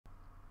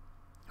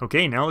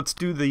Okay, now let's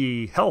do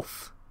the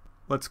health.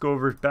 Let's go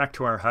over back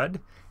to our HUD,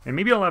 and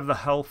maybe I'll have the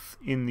health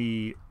in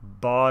the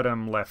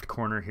bottom left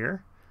corner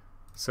here.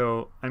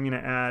 So I'm going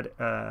to add,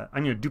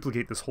 I'm going to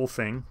duplicate this whole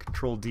thing,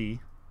 Control D,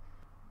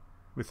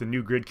 with a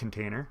new grid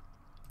container.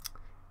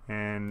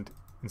 And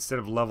instead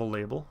of level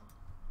label,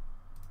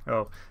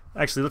 oh,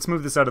 actually let's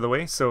move this out of the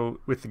way.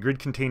 So with the grid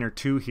container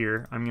 2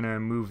 here, I'm going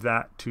to move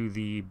that to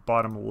the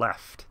bottom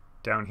left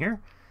down here.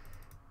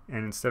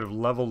 And instead of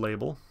level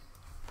label,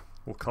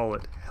 we'll call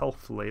it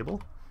health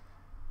label.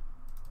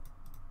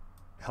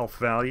 Health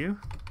value.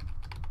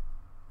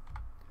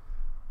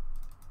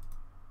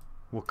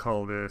 We'll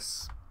call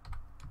this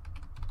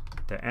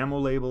the ammo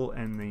label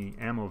and the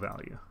ammo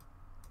value.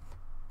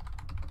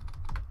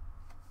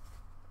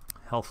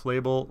 Health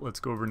label, let's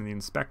go over to the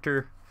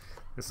inspector.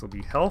 This will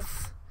be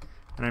health.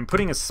 And I'm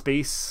putting a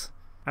space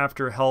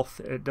after health.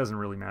 It doesn't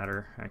really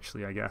matter,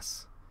 actually, I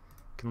guess.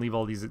 Can leave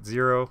all these at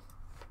 0.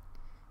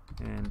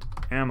 And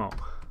ammo.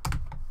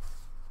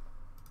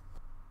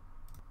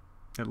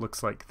 It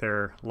looks like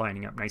they're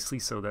lining up nicely,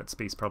 so that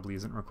space probably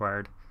isn't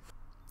required.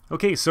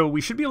 Okay, so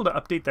we should be able to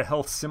update the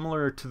health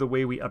similar to the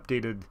way we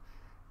updated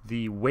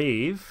the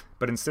wave,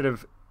 but instead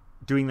of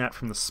doing that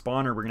from the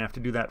spawner, we're going to have to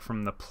do that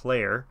from the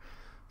player.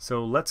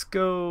 So let's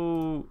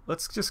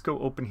just go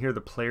open here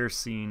the player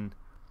scene,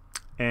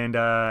 and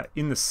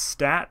in the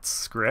stats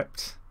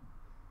script,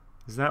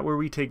 is that where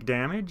we take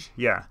damage?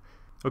 Yeah.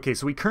 Okay,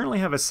 so we currently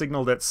have a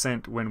signal that's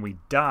sent when we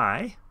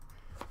die.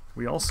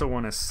 We also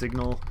want a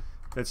signal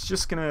that's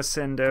just going to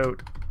send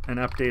out an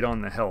update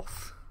on the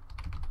health.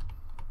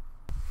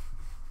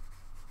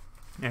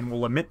 And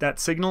we'll emit that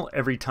signal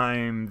every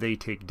time they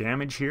take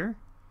damage here.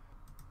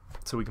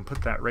 So we can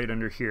put that right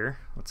under here.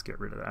 Let's get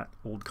rid of that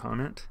old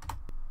comment.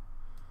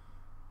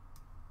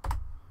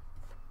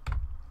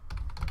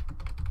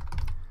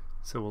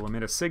 So we'll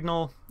emit a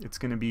signal. It's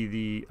going to be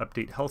the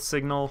update health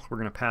signal. We're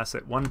going to pass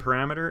it one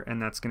parameter,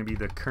 and that's going to be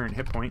the current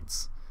hit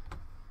points.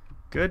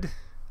 Good.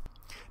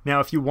 Now,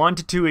 if you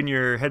wanted to, in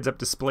your heads-up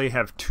display,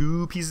 have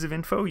 2 pieces of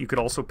info, you could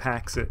also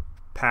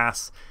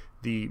pass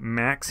the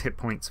max hit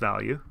points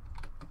value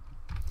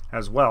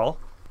as well,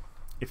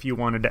 if you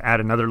wanted to add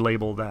another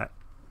label that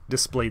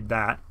displayed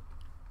that.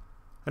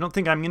 I don't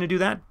think I'm going to do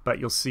that, but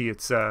you'll see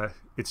it's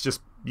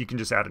just, you can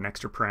just add an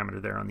extra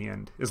parameter there on the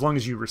end, as long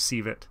as you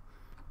receive it.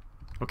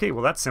 Okay,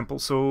 well that's simple.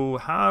 So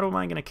how am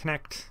I going to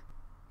connect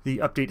the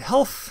update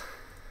health?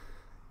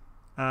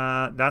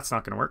 That's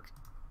not going to work,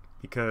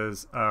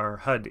 because our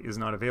HUD is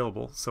not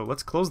available. So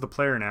let's close the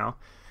player now.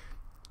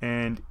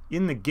 And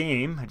in the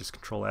game, I just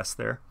Control S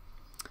there,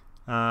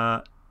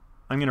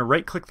 I'm going to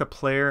right click the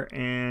player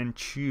and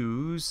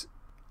choose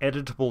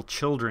editable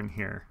children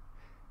here.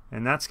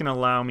 And that's going to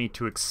allow me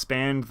to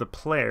expand the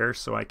player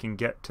so I can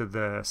get to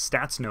the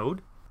stats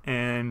node.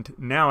 And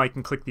now I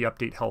can click the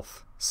update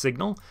health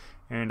signal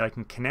and I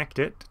can connect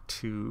it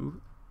to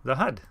the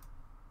HUD.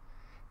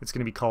 It's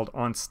going to be called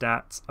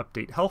onStats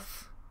update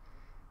health.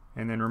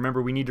 And then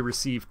remember, we need to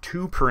receive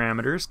 2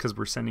 parameters because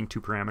we're sending 2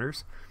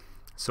 parameters.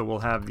 So we'll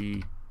have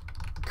the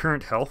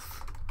current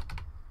health,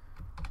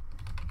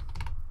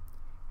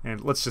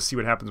 and let's just see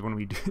what happens when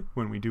we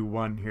do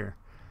 1 here.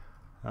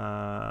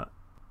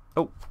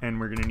 Oh, and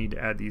we're going to need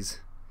to add these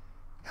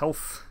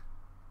health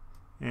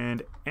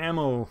and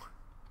ammo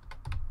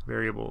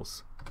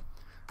variables.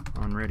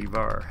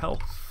 onReadyVar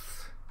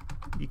health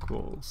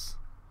equals.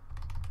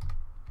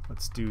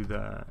 Let's do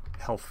the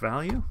health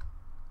value,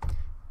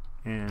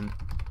 and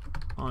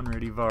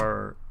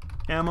onReadyVar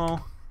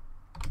ammo.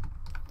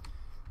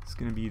 It's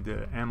going to be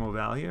the ammo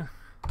value.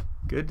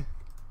 Good.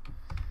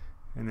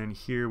 And then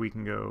here we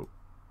can go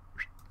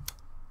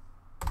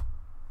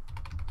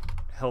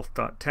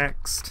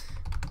health.text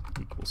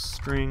equals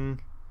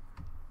string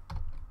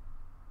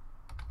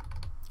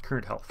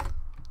current health.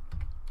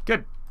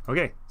 Good.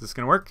 Okay, is this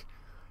going to work?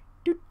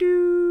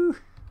 Doo-doo.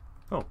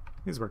 Oh,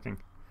 it's working.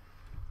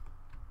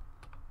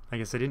 I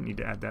guess I didn't need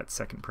to add that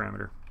second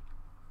parameter.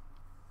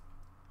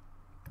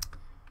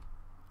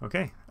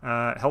 Okay,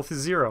 health is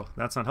 0.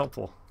 That's not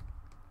helpful.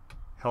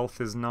 Health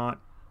is not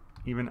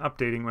even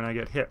updating when I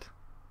get hit.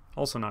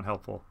 Also not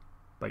helpful.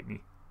 Bite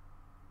me.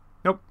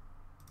 Nope.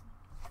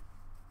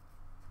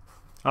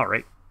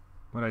 Alright,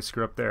 what did I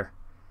screw up there?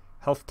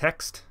 Health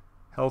text.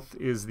 Health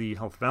is the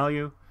health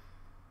value.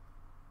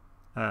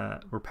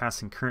 We're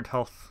passing current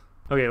health.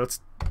 Okay,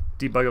 let's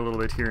debug a little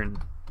bit here and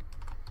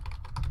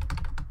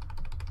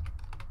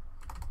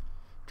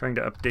trying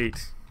to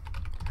update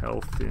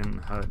health in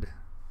HUD.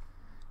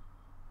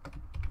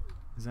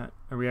 Is that,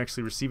 are we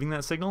actually receiving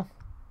that signal?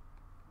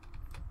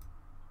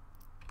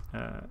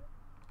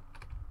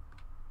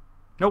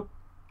 Nope.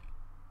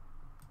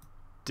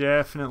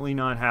 Definitely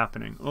not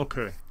happening.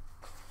 Okay.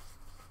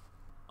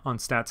 On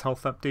stats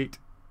health update,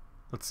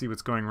 let's see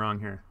what's going wrong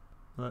here.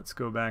 Let's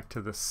go back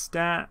to the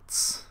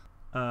stats.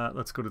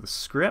 Let's go to the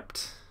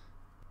script.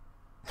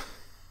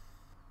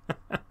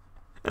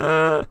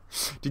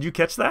 Did you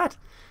catch that?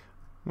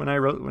 When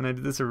I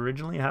did this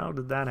originally, how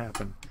did that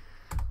happen?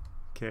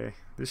 Okay,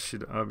 this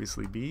should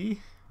obviously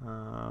be,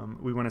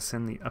 we want to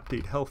send the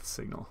update health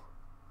signal.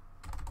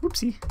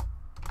 Whoopsie.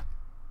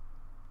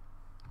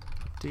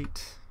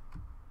 Update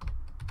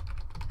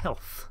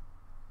health,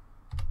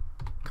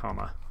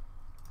 comma.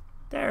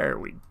 There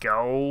we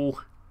go.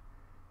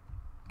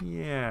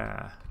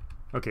 Yeah.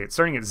 Okay, it's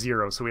starting at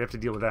 0, so we have to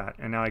deal with that.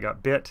 And now I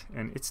got bit,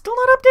 and it's still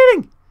not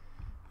updating.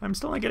 I'm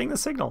still not getting the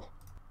signal.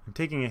 I'm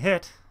taking a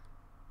hit.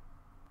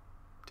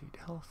 Update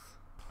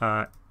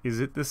health. Is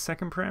it this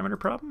second parameter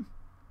problem?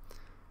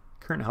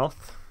 Current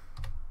health.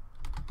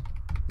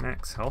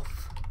 Max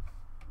health.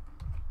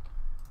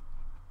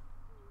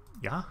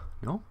 Yeah?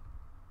 No? What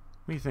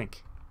do you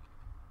think?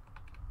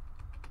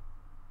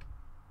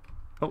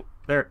 Oh,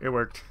 there, it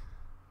worked.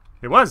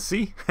 It was,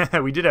 see?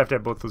 We did have to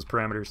have both those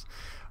parameters.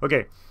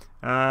 Okay,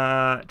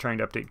 trying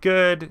to update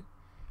good.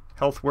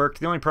 Health worked.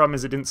 The only problem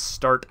is it didn't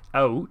start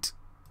out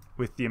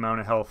with the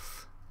amount of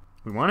health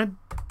we wanted.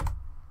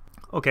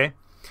 Okay,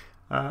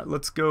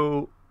 let's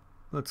go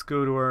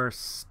to our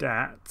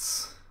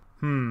stats.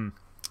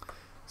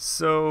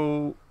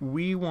 So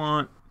we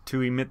want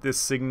to emit this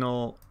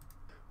signal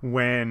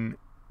when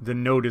the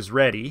node is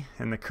ready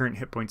and the current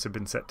hit points have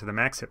been set to the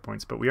max hit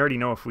points, but we already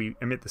know if we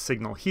emit the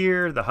signal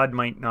here, the HUD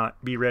might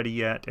not be ready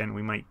yet and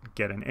we might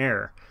get an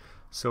error.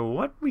 So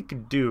what we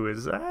could do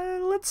is,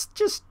 let's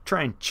just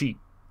try and cheat.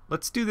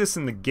 Let's do this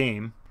in the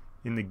game,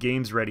 in the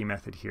game's ready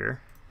method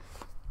here.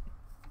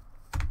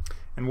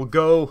 And we'll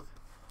go,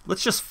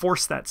 let's just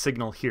force that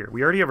signal here.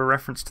 We already have a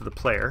reference to the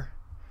player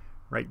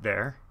right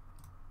there.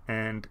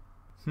 And,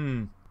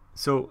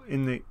 so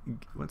in the,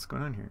 what's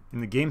going on here? In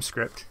the game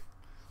script,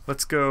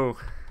 let's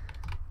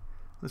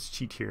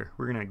cheat here.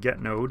 We're gonna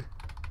get node.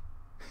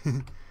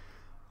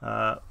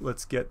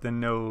 Let's get the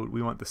node,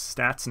 we want the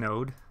stats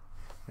node.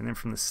 And then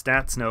from the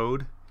stats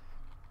node,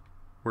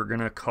 we're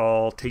gonna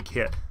call take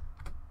hit.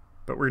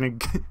 But we're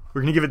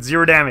gonna give it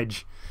 0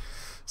 damage.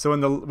 So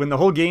when the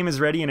whole game is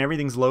ready and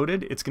everything's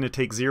loaded, it's gonna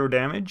take 0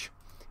 damage,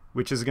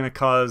 which is gonna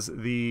cause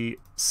the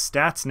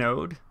stats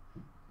node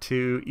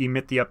to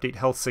emit the update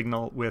health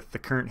signal with the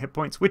current hit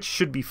points, which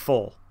should be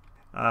full.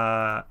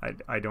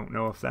 I don't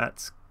know if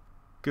that's a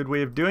good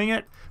way of doing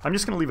it. I'm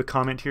just gonna leave a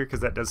comment here because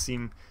that does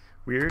seem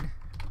weird.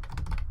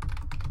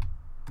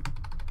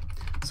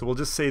 So we'll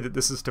just say that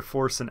this is to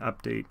force an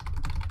update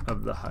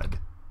of the HUD.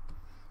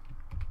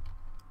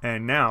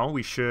 And now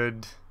we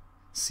should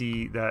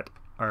see that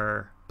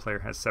our player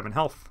has 7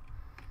 health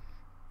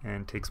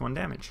and takes 1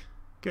 damage.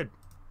 Good.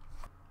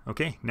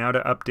 Okay, now to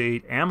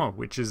update ammo,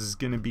 which is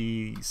going to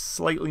be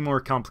slightly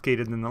more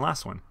complicated than the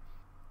last one.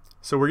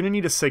 So we're going to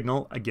need a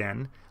signal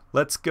again.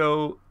 Let's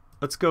go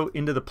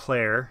into the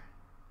player.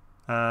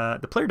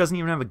 The player doesn't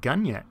even have a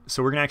gun yet,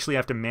 so we're going to actually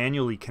have to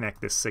manually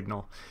connect this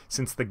signal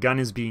since the gun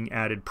is being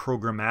added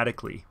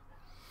programmatically.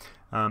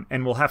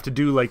 And we'll have to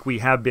do like we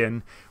have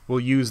been.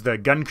 We'll use the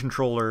gun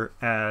controller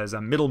as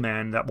a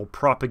middleman that will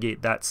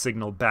propagate that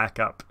signal back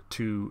up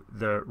to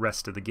the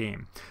rest of the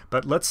game.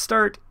 But let's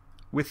start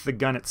with the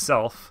gun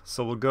itself.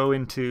 So we'll go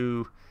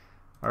into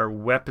our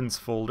weapons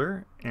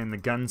folder and the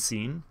gun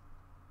scene.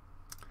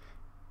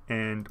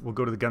 And we'll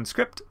go to the gun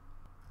script.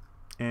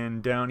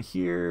 And down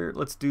here,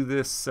 let's do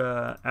this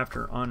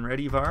after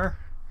onReadyVar.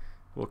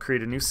 We'll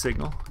create a new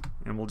signal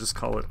and we'll just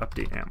call it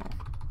update ammo.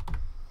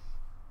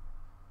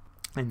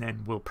 And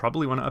then we'll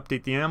probably want to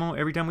update the ammo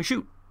every time we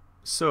shoot.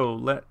 So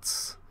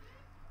let's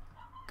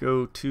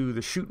go to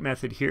the shoot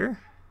method here.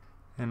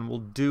 And we'll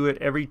do it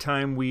every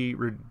time we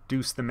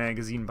reduce the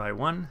magazine by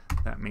 1.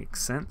 That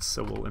makes sense.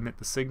 So we'll emit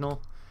the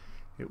signal.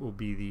 It will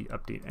be the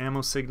update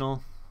ammo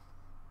signal.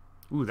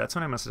 Ooh, that's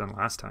what I must have done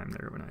last time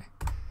there when I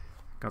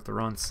got the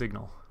wrong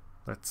signal.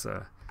 Let's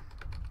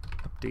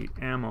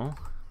update ammo.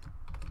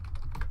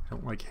 I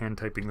don't like hand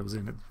typing those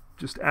in.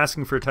 Just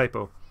asking for a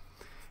typo.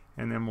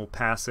 And then we'll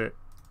pass it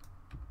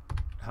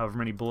however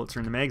many bullets are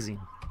in the magazine.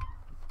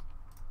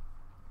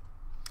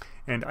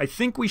 And I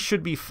think we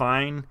should be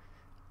fine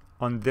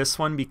on this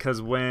one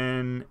because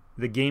when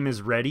the game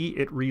is ready,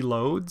 it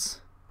reloads.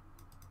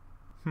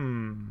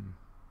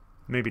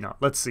 Maybe not.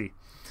 Let's see.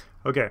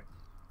 Okay,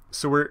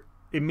 so we're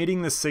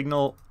emitting the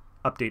signal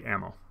update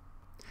ammo.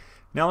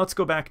 Now let's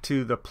go back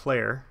to the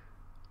player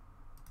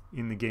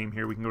in the game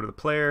here. We can go to the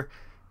player,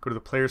 go to the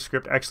player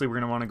script. Actually, we're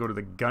going to want to go to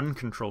the gun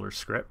controller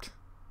script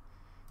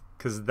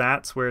because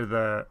that's where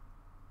the...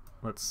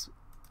 Let's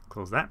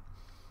close that.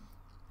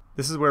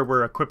 This is where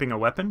we're equipping a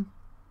weapon.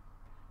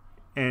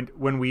 And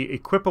when we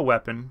equip a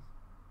weapon,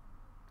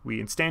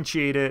 we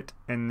instantiate it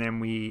and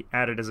then we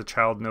add it as a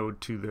child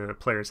node to the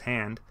player's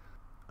hand.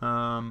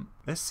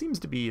 This seems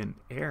to be an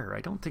error.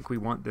 I don't think we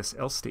want this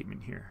else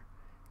statement here.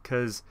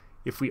 Because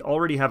if we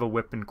already have a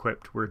weapon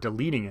equipped, we're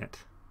deleting it.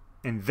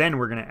 And then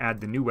we're going to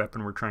add the new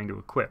weapon we're trying to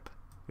equip.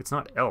 It's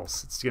not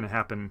else. It's going to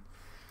happen.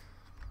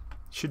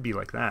 It should be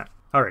like that.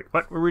 All right,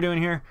 what were we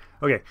doing here?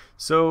 Okay,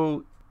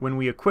 so when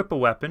we equip a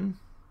weapon,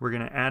 we're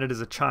going to add it as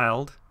a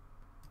child.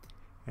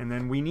 And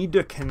then we need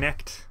to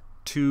connect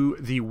to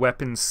the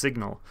weapon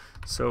signal.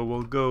 So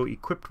we'll go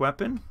equipped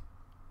weapon,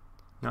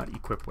 not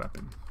equip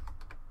weapon.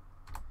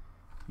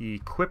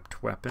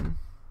 Equipped weapon.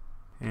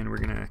 And we're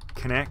going to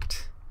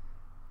connect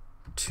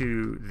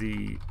to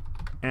the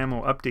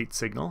ammo update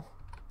signal.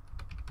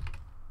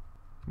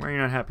 Why are you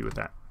not happy with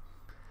that?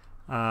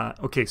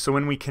 Okay, so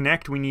when we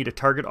connect, we need a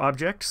target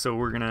object. So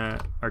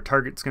our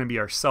target's gonna be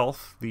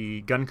ourself,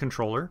 the gun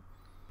controller.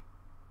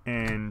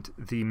 And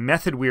the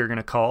method we are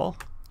gonna call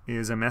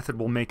is a method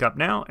we'll make up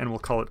now, and we'll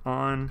call it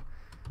on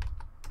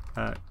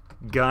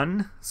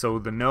gun, so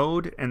the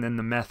node, and then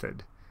the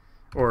method,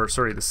 or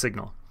sorry, the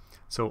signal.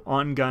 So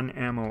on gun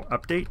ammo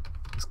update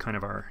is kind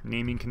of our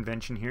naming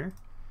convention here.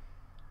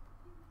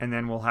 And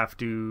then we'll have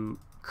to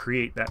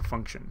create that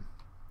function.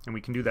 And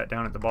we can do that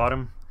down at the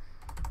bottom.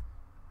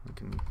 We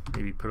can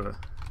maybe put a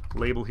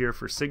label here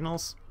for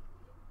signals.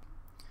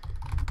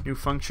 New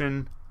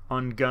function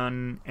on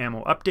gun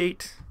ammo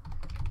update.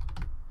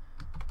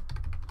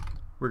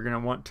 We're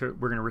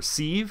gonna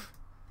receive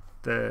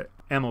the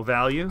ammo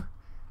value,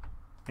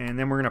 and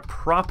then we're gonna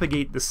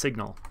propagate the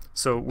signal.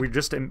 So we're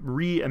just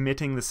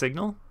re-emitting the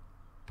signal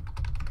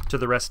to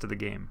the rest of the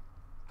game.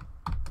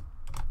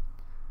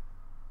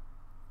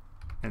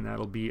 And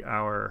that'll be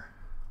our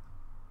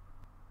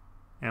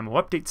ammo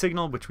update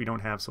signal, which we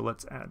don't have, so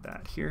let's add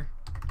that here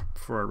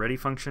for our ready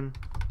function.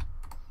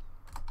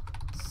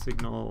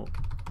 Signal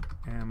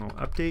ammo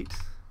update.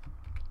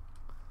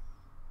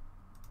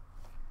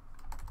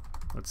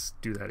 Let's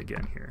do that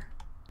again here.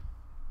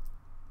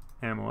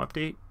 Ammo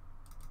update.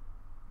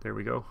 There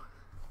we go.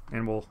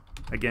 And we'll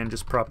again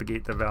just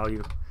propagate the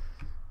value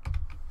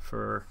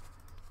for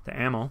the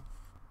ammo.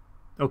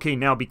 Okay,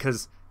 now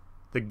because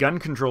the gun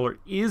controller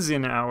is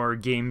in our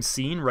game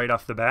scene right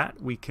off the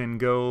bat, we can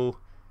go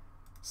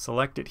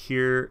select it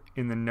here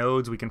in the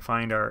nodes. We can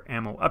find our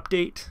ammo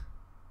update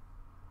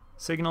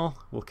signal.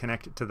 We'll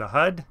connect it to the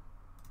HUD.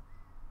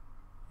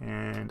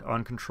 And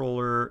on gun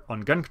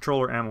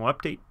controller ammo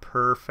update,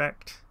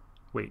 perfect.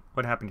 Wait,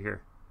 what happened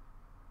here?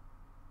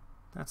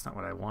 That's not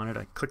what I wanted.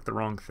 I clicked the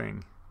wrong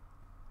thing.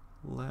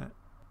 Let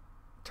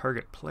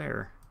target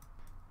player.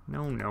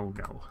 No.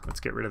 Let's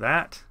get rid of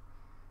that.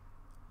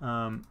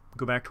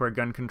 Go back to our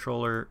gun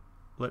controller.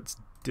 Let's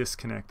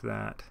disconnect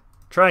that.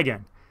 Try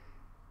again.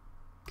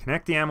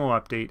 Connect the ammo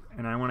update,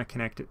 and I want to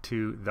connect it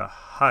to the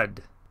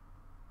HUD.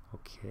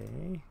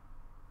 Okay.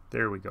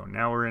 There we go.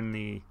 Now we're in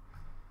the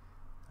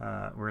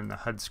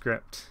HUD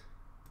script.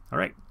 All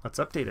right, let's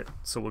update it.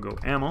 So we'll go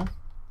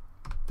ammo.text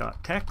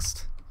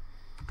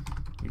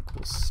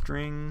equals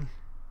string,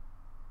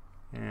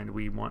 and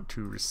we want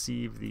to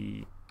receive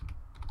the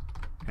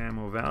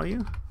ammo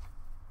value,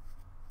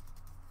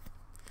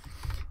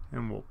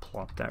 and we'll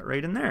plop that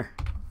right in there.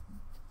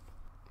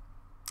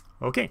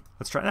 Okay,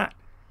 let's try that.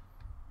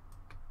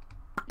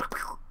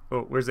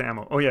 Oh, where's the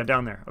ammo? Oh yeah,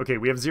 down there. Okay,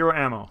 we have 0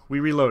 ammo. We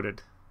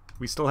reloaded.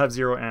 We still have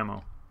 0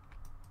 ammo.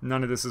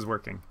 None of this is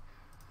working.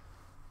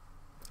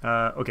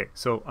 Okay,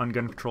 so on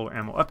gun controller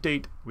ammo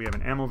update, we have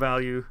an ammo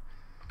value.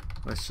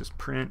 Let's just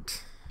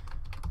print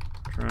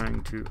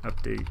trying to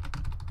update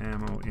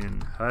ammo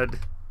in HUD.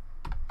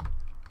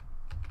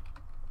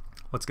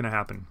 What's going to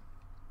happen?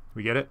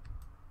 We get it?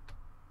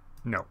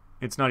 No,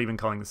 it's not even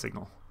calling the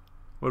signal.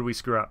 What did we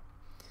screw up?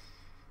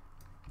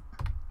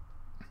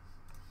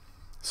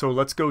 So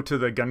let's go to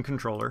the gun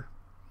controller,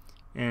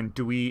 and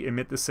do we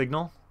emit the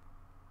signal?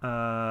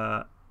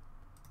 Do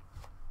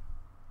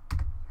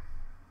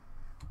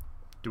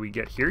we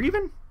get here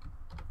even?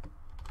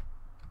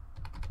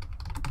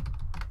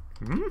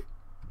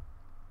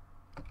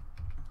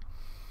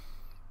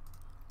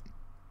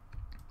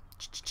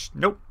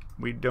 Nope,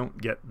 we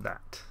don't get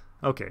that.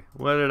 Okay,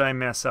 what did I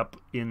mess up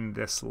in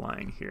this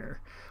line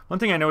here? One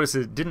thing I noticed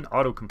is it didn't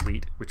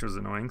autocomplete, which was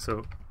annoying,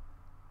 so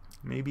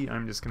maybe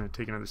I'm just going to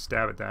take another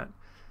stab at that.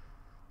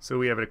 So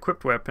we have an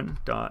equipped weapon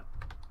dot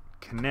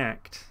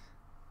connect.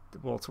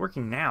 Well, it's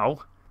working now.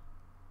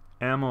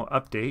 Ammo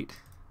update.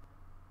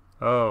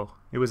 Oh,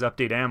 it was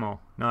update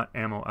ammo, not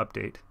ammo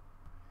update.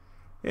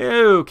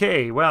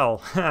 Okay,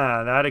 well,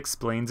 that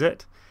explains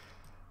it.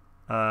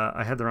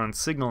 I had the wrong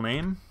signal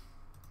name.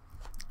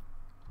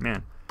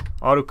 Man,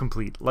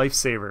 autocomplete,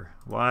 lifesaver.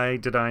 Why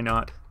did I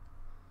not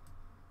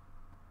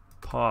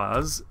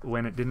pause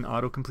when it didn't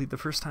autocomplete the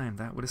first time?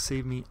 That would have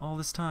saved me all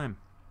this time.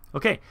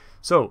 Okay,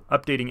 so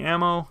updating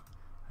ammo.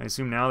 I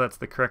assume now that's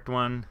the correct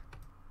one.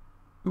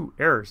 Ooh,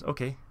 errors.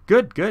 Okay,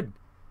 good.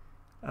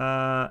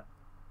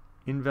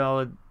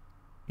 Invalid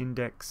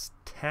index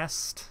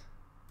test.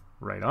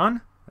 Right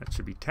on. That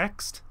should be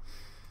text.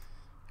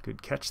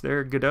 Good catch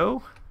there,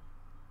 Godot.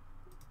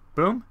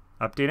 Boom.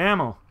 Update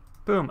ammo.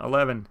 Boom.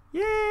 11.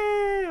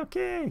 Yay!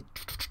 Okay.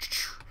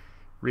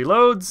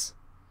 Reloads.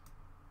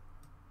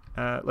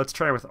 Let's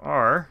try with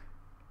R.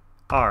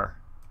 R.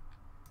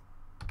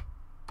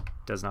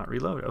 Does not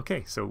reload.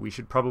 Okay, so we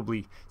should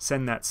probably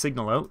send that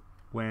signal out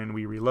when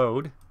we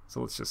reload.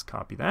 So let's just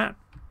copy that.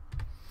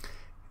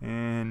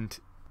 And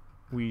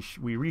we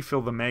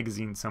refill the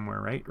magazine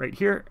somewhere, right? Right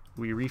here,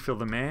 we refill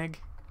the mag.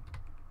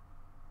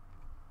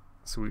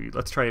 So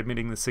let's try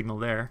emitting the signal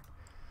there.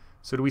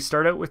 So do we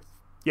start out with,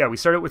 yeah, we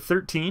start out with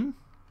 13.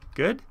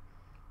 Good.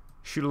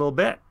 Shoot a little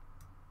bit.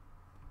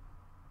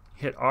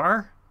 Hit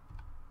R.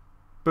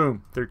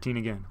 Boom, 13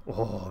 again.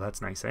 Oh,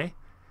 that's nice, eh?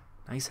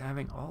 Nice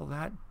having all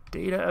that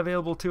data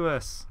available to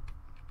us.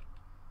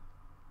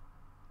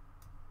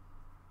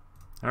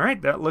 All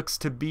right, that looks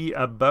to be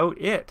about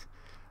it.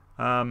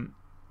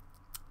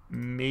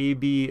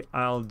 Maybe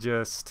I'll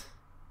just,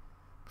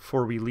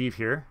 before we leave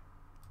here,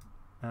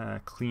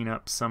 clean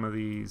up some of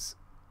these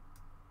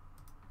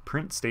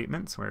print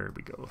statements. Where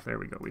we go? There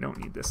we go. We don't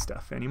need this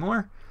stuff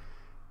anymore.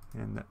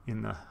 And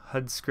in the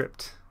HUD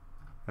script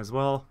as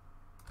well.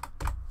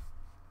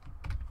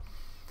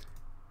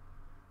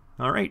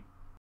 All right.